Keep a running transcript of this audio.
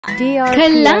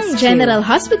Callang General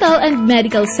Hospital and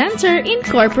Medical Center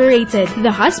Incorporated,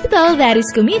 the hospital that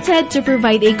is committed to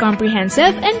provide a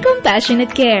comprehensive and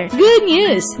compassionate care. Good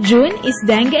news! June is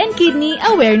Dengue and Kidney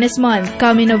Awareness Month.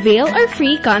 Come and avail our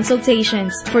free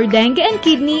consultations for Dengue and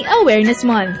Kidney Awareness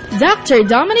Month. Dr.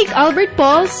 Dominic Albert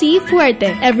Paul C.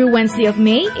 Fuerte, every Wednesday of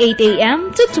May, 8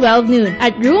 a.m. to 12 noon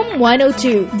at Room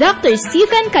 102. Dr.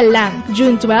 Stephen Callang,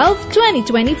 June 12,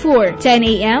 2024, 10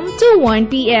 a.m. to 1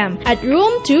 p.m. at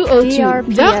Room 202.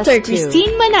 DRPS Dr.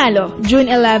 Christine Manalo, June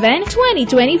 11,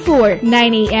 2024,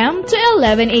 9 a.m. to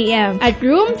 11 a.m. at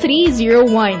Room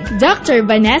 301. Dr.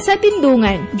 Vanessa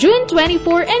Tindungan, June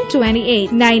 24 and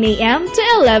 28, 9 a.m. to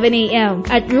 11 a.m.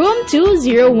 at Room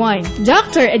 201.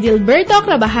 Dr. Edilberto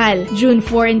Crabajal, June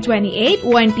 4 and 28,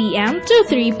 1 p.m. to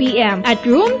 3 p.m. at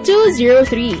Room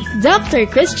 203. Dr.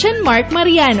 Christian Mark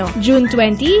Mariano, June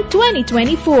 20,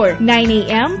 2024, 9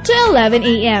 a.m. to 11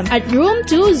 a.m. at Room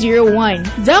 201.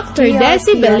 Dr.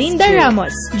 Desi Belinda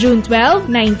Ramos, June 12,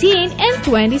 19, and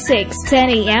 26, 10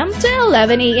 a.m. to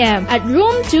 11 a.m. at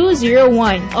Room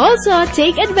 201. Also,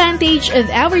 take advantage of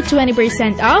our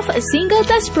 20% off a single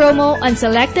test promo on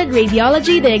selected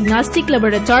radiology diagnostic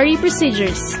laboratory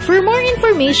procedures. For more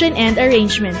information and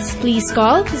arrangements, please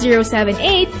call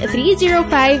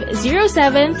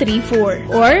 078-305-0734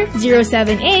 or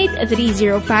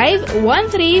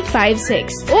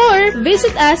 078-305-1356 or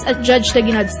visit us at Judge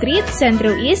Taguinod Street,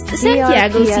 Centro East,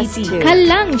 Santiago City.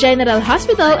 Callang General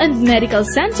Hospital and Medical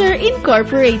Center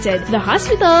Incorporated, the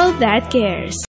hospital that cares.